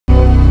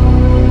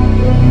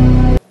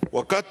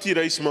Wakati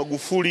Rais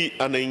Magufuli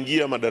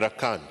anaingia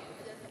madarakani,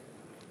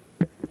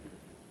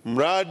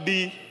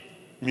 mradi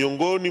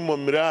miongoni mwa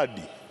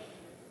miradi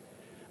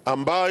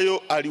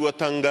ambayo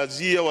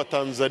aliwatangazia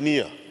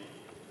Watanzania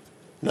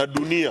na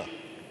dunia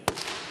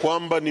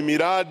kwamba ni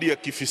miradi ya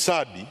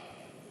kifisadi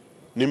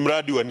ni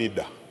mradi wa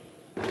NIDA,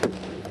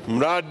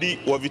 mradi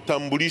wa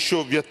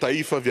vitambulisho vya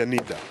taifa vya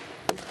NIDA.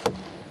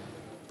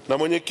 Na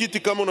mwenyekiti,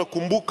 kama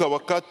unakumbuka,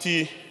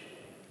 wakati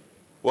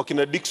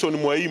wakina Dickson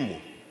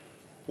Mwaimu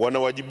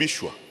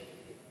wanawajibishwa,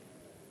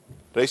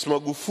 Rais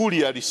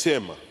Magufuli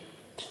alisema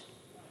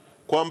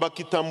kwamba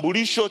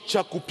kitambulisho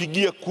cha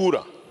kupigia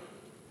kura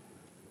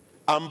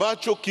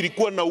ambacho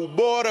kilikuwa na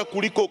ubora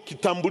kuliko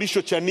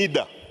kitambulisho cha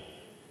NIDA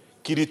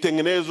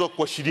kilitengenezwa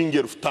kwa shilingi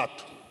 3,000,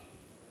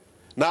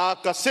 na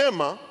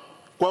akasema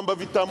kwamba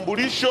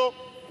vitambulisho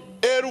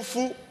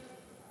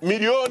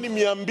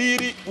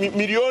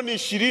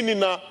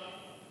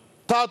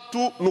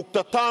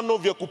 1,223.5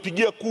 vya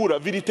kupigia kura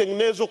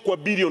vilitengenezwa kwa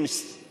bilioni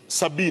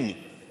 70,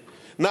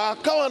 na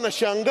akawa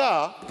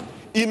anashangaa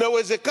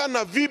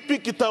inawezekana vipi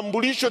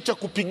kitambulisho cha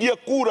kupigia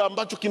kura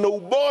ambacho kina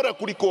ubora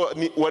kuliko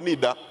wa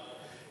NIDA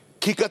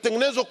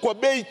kikatengenezwa kwa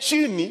bei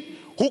chini,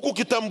 huku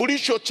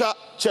kitambulisho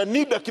cha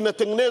NIDA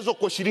kinatengenezwa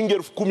kwa shilingi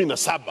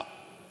 17,000.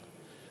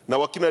 Na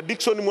wakina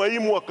Dickson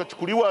Mwaimu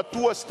wakachukuliwa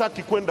hatua,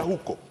 sitaki kwenda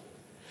huko,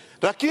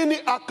 lakini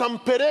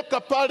akampeleka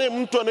pale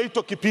mtu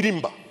anaitwa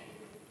Kipirimba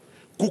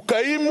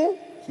kukaimu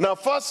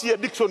nafasi ya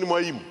Dickson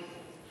Mwaimu.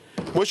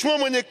 Mheshimiwa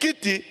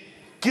Mwenyekiti,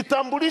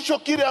 kitambulisho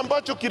kile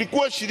ambacho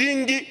kilikuwa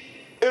shilingi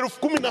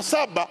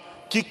 17,000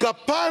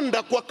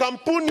 kikapanda kwa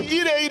kampuni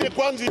ile ile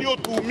kwanza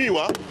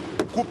iliyotuhumiwa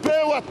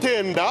kupewa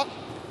tenda,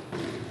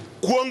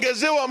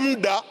 kuongezewa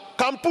muda,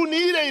 kampuni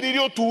ile ile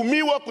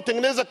iliyotuhumiwa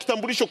kutengeneza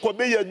kitambulisho kwa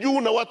bei ya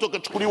juu na watu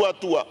wakachukuliwa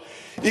hatua,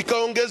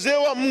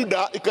 ikaongezewa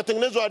muda,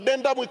 ikatengenezwa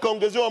addendum,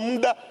 ikaongezewa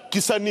muda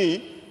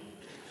kisanii,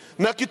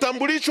 na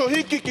kitambulisho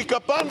hiki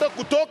kikapanda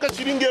kutoka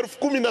shilingi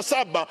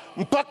 17,000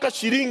 mpaka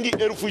shilingi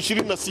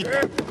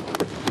 26,000.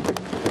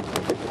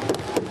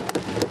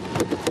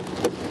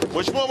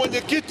 Mheshimiwa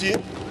Mwenyekiti,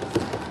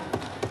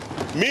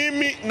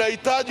 mimi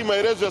nahitaji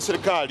maelezo ya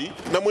serikali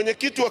na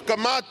mwenyekiti wa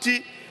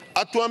kamati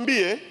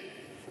atuambie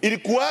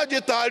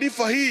ilikuwaje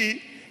taarifa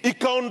hii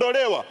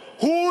ikaondolewa.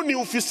 Huu ni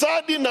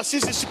ufisadi, na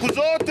sisi siku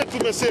zote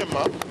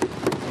tumesema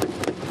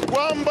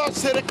kwamba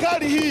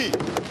serikali hii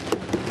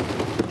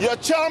ya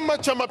Chama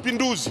cha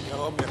Mapinduzi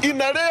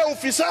inalea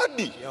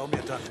ufisadi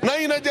na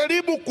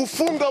inajaribu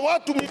kufunga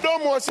watu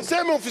midomo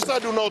wasiseme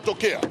ufisadi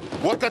unaotokea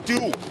wakati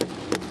huu.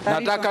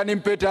 Nataka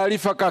nimpe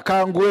taarifa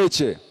kakaangu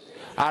Heche.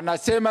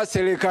 Anasema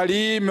serikali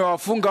hii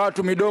imewafunga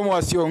watu midomo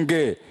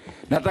wasiongee.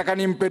 Nataka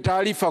nimpe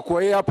taarifa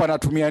kwa yeye hapa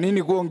anatumia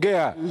nini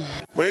kuongea.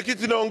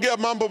 Mwenyekiti, naongea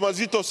mambo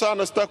mazito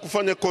sana, sitaki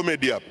kufanya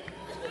comedy hapa.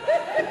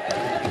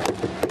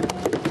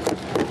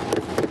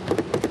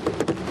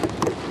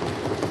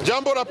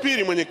 Jambo la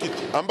pili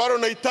mwenyekiti, ambalo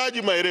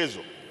nahitaji maelezo,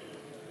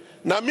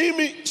 na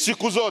mimi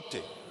siku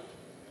zote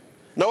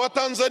na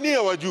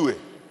Watanzania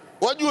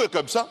wajue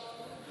kabisa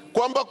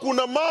kwamba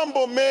kuna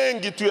mambo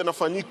mengi tu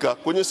yanafanyika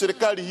kwenye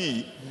serikali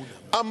hii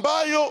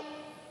ambayo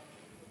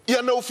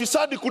yana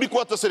ufisadi kuliko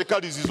hata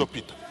serikali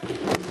zilizopita.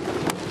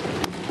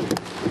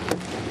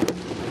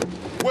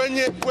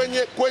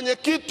 Kwenye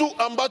kitu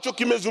ambacho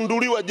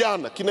kimezunduliwa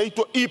jana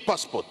kinaitwa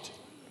e-passport.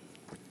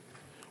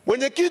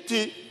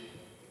 Mwenyekiti,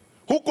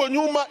 huko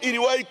nyuma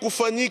iliwahi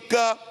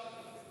kufanyika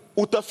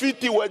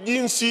utafiti wa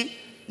jinsi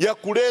ya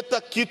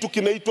kuleta kitu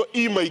kinaitwa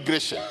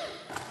e-migration.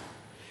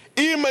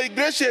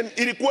 E-migration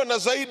ilikuwa na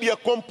zaidi ya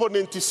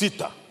component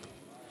 6.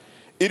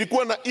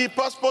 Ilikuwa na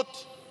e-passport,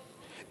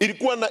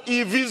 ilikuwa na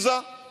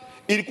e-visa,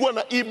 ilikuwa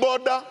na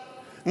e-border.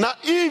 Na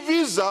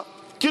e-visa,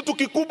 kitu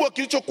kikubwa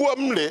kilichokuwa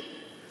mle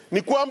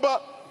ni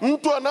kwamba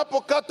mtu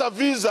anapokata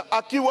visa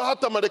akiwa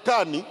hata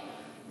Marekani,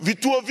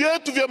 vituo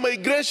vyetu vya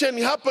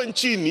migration hapa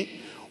nchini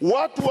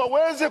watu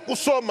waweze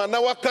kusoma na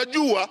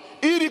wakajua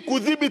ili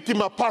kudhibiti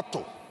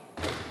mapato.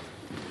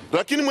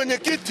 Lakini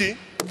mwenyekiti,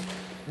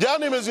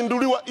 jana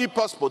imezinduliwa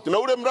e-passport, na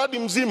ule mradi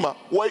mzima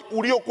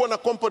uliokuwa na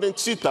component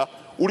 6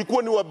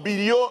 ulikuwa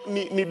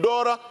ni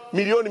dola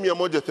milioni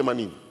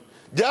 180.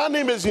 Jana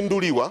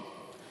imezinduliwa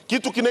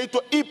kitu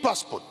kinaitwa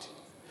e-passport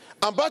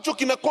ambacho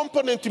kina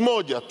component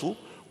moja tu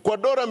kwa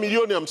dola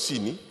milioni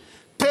 50.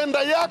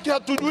 Tenda yake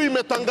hatujui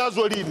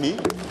imetangazwa lini,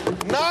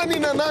 nani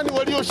na nani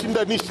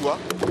walioshindanishwa.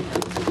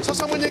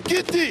 Sasa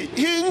mwenyekiti,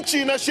 hii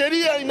nchi ina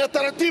sheria, ina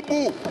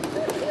taratibu.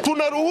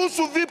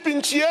 Tunaruhusu vipi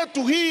nchi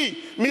yetu hii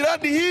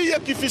miradi hii ya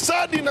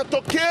kifisadi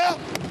inatokea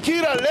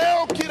kila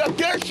leo, kila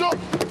kesho,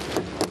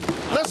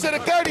 na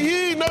serikali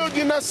hii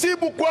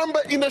inayojinasibu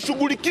kwamba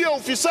inashughulikia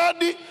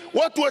ufisadi,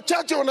 watu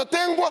wachache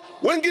wanatengwa,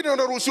 wengine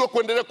wanaruhusiwa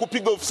kuendelea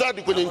kupiga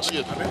ufisadi kwenye nchi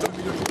yetu.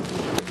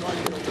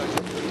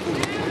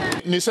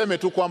 Niseme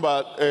tu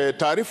kwamba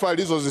taarifa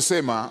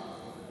alizozisema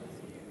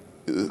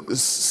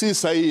si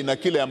sahihi na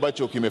kile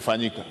ambacho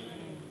kimefanyika.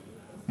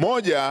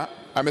 Moja,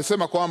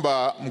 amesema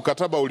kwamba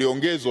mkataba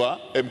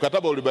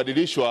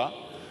ulibadilishwa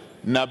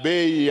na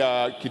bei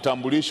ya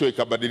kitambulisho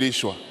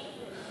ikabadilishwa.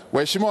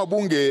 Waheshimiwa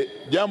Bunge,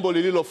 jambo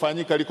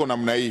lililofanyika liko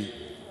namna hii.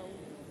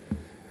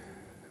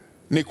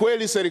 Ni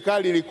kweli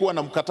serikali ilikuwa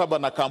na mkataba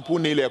na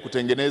kampuni ile ya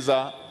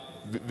kutengeneza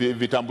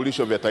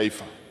vitambulisho vya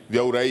taifa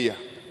vya uraia,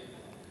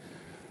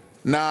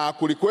 na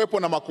kulikuwepo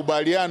na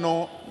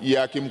makubaliano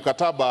ya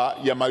kimkataba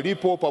ya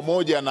malipo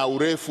pamoja na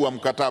urefu wa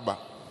mkataba.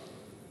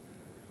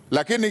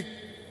 Lakini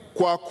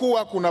kwa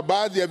kuwa kuna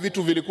baadhi ya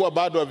vitu vilikuwa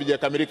bado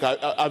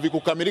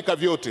havikukamilika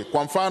vyote,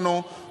 kwa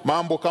mfano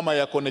mambo kama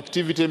ya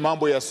connectivity,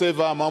 mambo ya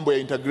server, mambo ya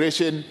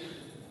integration,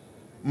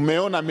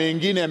 mmeona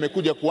mengine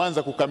yamekuja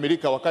kuanza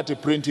kukamilika wakati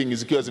printing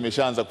zikiwa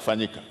zimeshaanza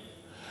kufanyika.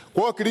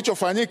 Kwa hiyo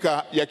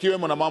kilichofanyika,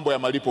 yakiwemo na mambo ya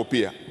malipo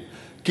pia,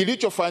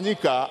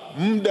 kilichofanyika,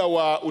 muda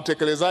wa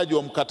utekelezaji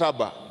wa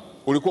mkataba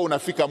ulikuwa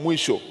unafika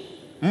mwisho.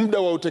 Muda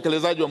wa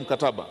utekelezaji wa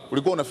mkataba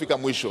ulikuwa unafika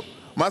mwisho.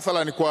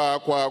 Mathalan,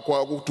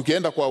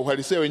 tukienda kwa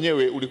uhalisia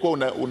wenyewe, ulikuwa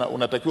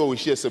unatakiwa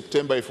uishie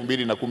Septemba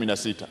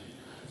 2016.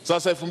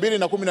 Sasa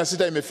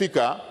 2016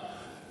 imefika,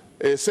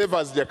 servers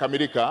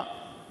hazijakamilika,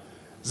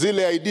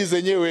 zile ID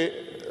zenyewe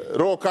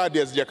raw card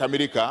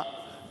hazijakamilika,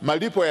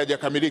 malipo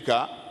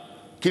hayajakamilika.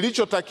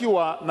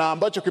 Kilichotakiwa na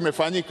ambacho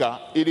kimefanyika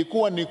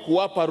ilikuwa ni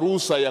kuwapa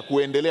ruhusa ya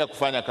kuendelea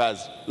kufanya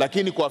kazi,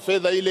 lakini kwa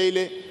fedha ile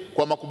ile,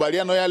 kwa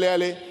makubaliano yale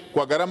yale,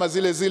 kwa gharama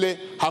zile zile.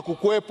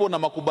 Hakukuwepo na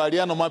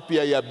makubaliano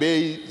mapya ya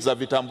bei za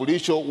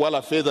vitambulisho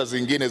wala fedha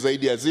zingine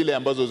zaidi ya zile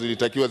ambazo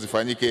zilitakiwa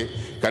zifanyike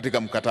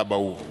katika mkataba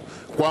huu.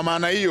 Kwa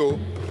maana hiyo,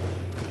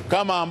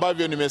 kama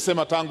ambavyo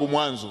nimesema tangu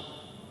mwanzo,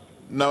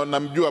 na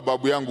namjua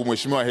babu yangu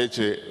Mheshimiwa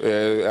Heche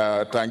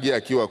tangia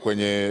akiwa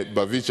kwenye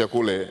Bavicha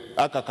kule,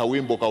 aka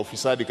kawimbo ka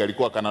ufisadi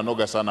kalikuwa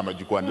kananoga sana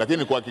majukwani.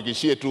 Lakini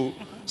kuhakikishie tu,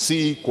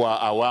 si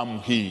kwa awamu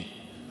hii.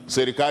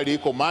 Serikali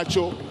iko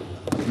macho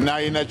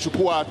na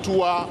inachukua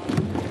hatua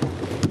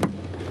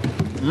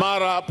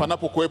mara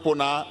panapokuwepo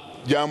na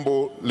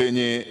jambo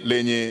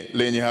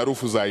lenye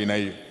harufu za aina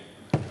hiyo.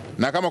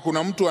 Na kama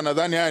kuna mtu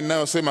anadhani haya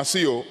ninayosema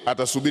sio,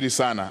 atasubiri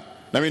sana.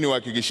 Na mimi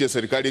niwahakikishie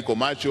serikali iko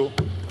macho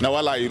na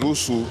wala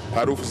hairuhusu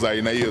harufu za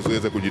aina hiyo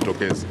ziweze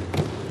kujitokeza.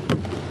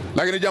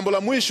 Lakini jambo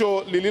la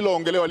mwisho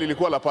lililoongelewa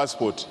lilikuwa la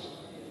passport.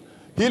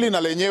 Hili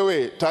na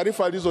lenyewe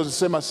taarifa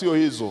alizozisema sio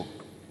hizo.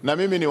 Na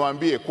mimi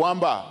niwaambie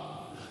kwamba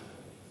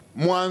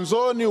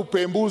mwanzoni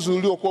upembuzi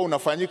uliokuwa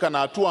unafanyika na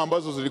hatua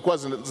ambazo zilikuwa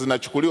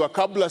zinachukuliwa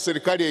kabla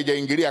serikali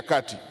haijaingilia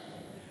kati,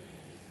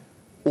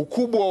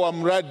 ukubwa wa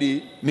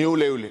mradi ni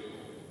ule ule,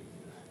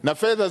 na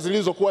fedha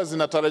zilizokuwa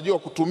zinatarajiwa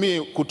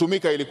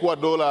kutumika ilikuwa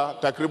dola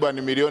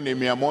takriban milioni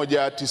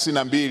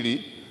 192,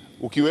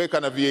 ukiweka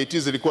na VAT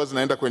zilikuwa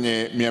zinaenda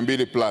kwenye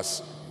 200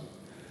 plus,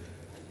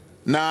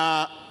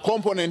 na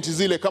component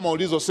zile kama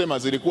ulizosema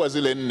zilikuwa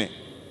zile 4.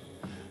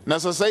 Na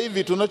sasa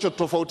hivi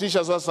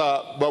tunachotofautisha sasa,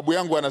 babu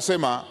yangu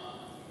anasema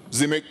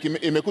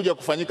imekuja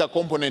kufanyika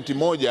component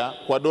moja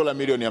kwa dola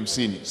milioni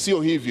 50.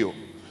 Sio hivyo,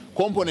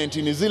 component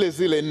ni zile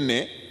zile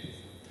 4,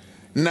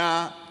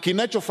 na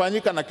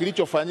kinachofanyika na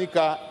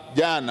kilichofanyika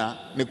jana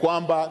ni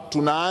kwamba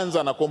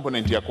tunaanza na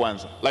component ya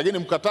kwanza, lakini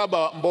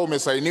mkataba ambao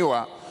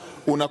umesainiwa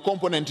una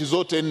component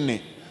zote 4,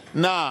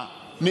 na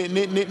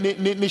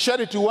ni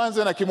sharti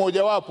uanze na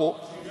kimojawapo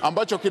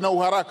ambacho kina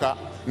uharaka,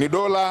 ni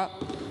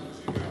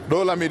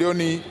dola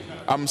milioni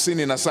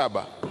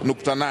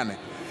 57.8,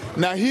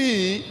 na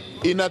hii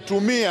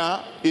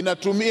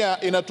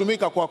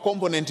inatumika kwa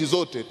component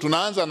zote.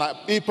 Tunaanza na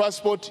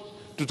e-passport,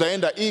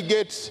 tutaenda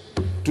e-gate,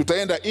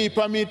 tutaenda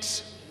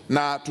e-permit,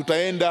 na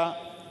tutaenda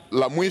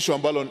la mwisho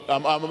ambalo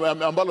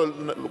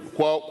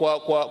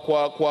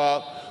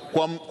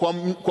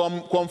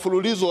kwa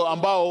mfululizo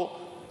ambao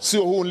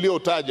sio huu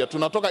niliotaja.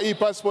 Tunatoka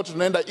e-passport,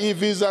 tunaenda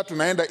e-visa,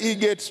 tunaenda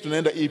e-gate,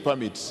 tunaenda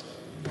e-permit.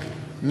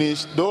 Ni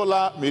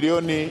dola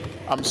milioni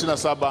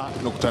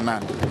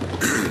 57.8.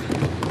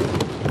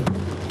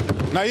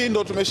 Na hii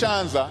ndo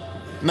tumeshaanza,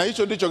 na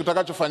hicho ndicho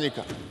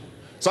kitakachofanyika.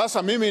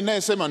 Sasa mimi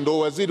ninayesema ndo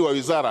waziri wa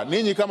wizara,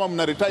 ninyi kama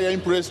mna retire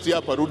impressed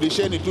hapa,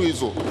 rudisheni tu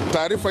hizo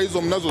taarifa.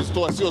 Hizo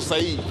mnazozitoa sio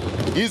sahihi.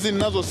 Hizi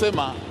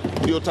ninazosema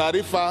ndio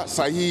taarifa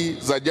sahihi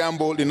za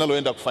jambo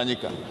linaloenda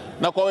kufanyika.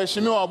 Na kwa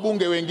waheshimiwa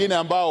wabunge wengine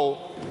ambao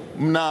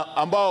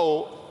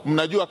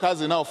mnajua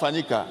kazi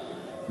inayofanyika,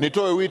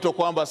 nitoe wito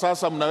kwamba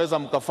sasa mnaweza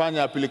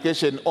mkafanya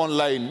application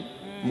online,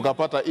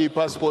 mkapata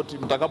e-passport.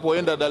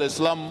 Mtakapoenda Dar es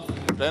Salaam,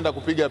 mtaenda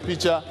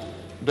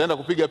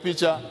kupiga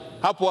picha,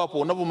 hapo hapo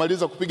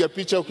unapomaliza kupiga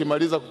picha,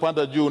 ukimaliza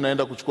kupanda juu,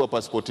 unaenda kuchukua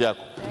passport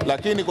yako.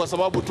 Lakini kwa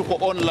sababu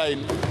tuko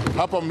online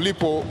hapa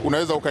mlipo,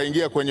 unaweza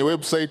ukaingia kwenye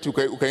website,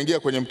 ukaingia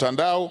kwenye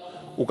mtandao,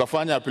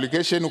 ukafanya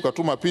application,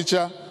 ukatuma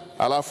picha,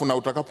 alafu na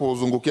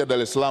utakapozungukia Dar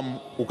es Salaam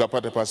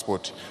ukapate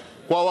passport.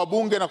 Kwa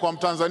wabunge na kwa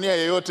Mtanzania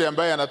yeyote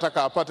ambaye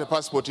anataka apate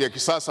passport ya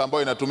kisasa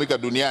ambayo inatumika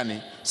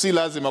duniani, si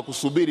lazima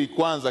kusubiri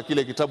kwanza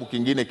kile kitabu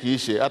kingine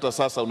kiishe. Hata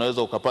sasa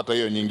unaweza ukapata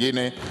hiyo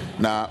nyingine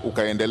na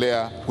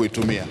ukaendelea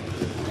kuitumia.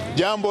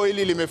 Jambo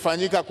hili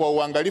limefanyika kwa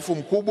uangalifu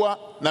mkubwa,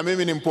 na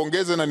mimi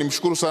nimpongeze na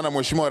nimshukuru sana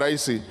Mheshimiwa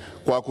Rais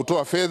kwa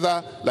kutoa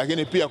fedha,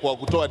 lakini pia kwa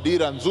kutoa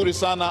dira nzuri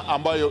sana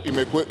ambayo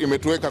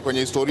imetuweka kwenye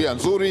historia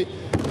nzuri,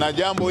 na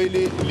jambo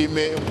hili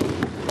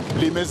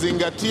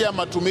limezingatia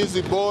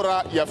matumizi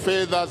bora ya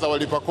fedha za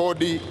walipa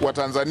kodi wa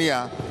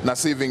Tanzania na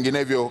si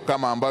vinginevyo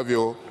kama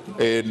ambavyo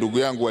ndugu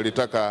yangu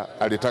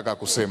alitaka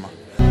kusema.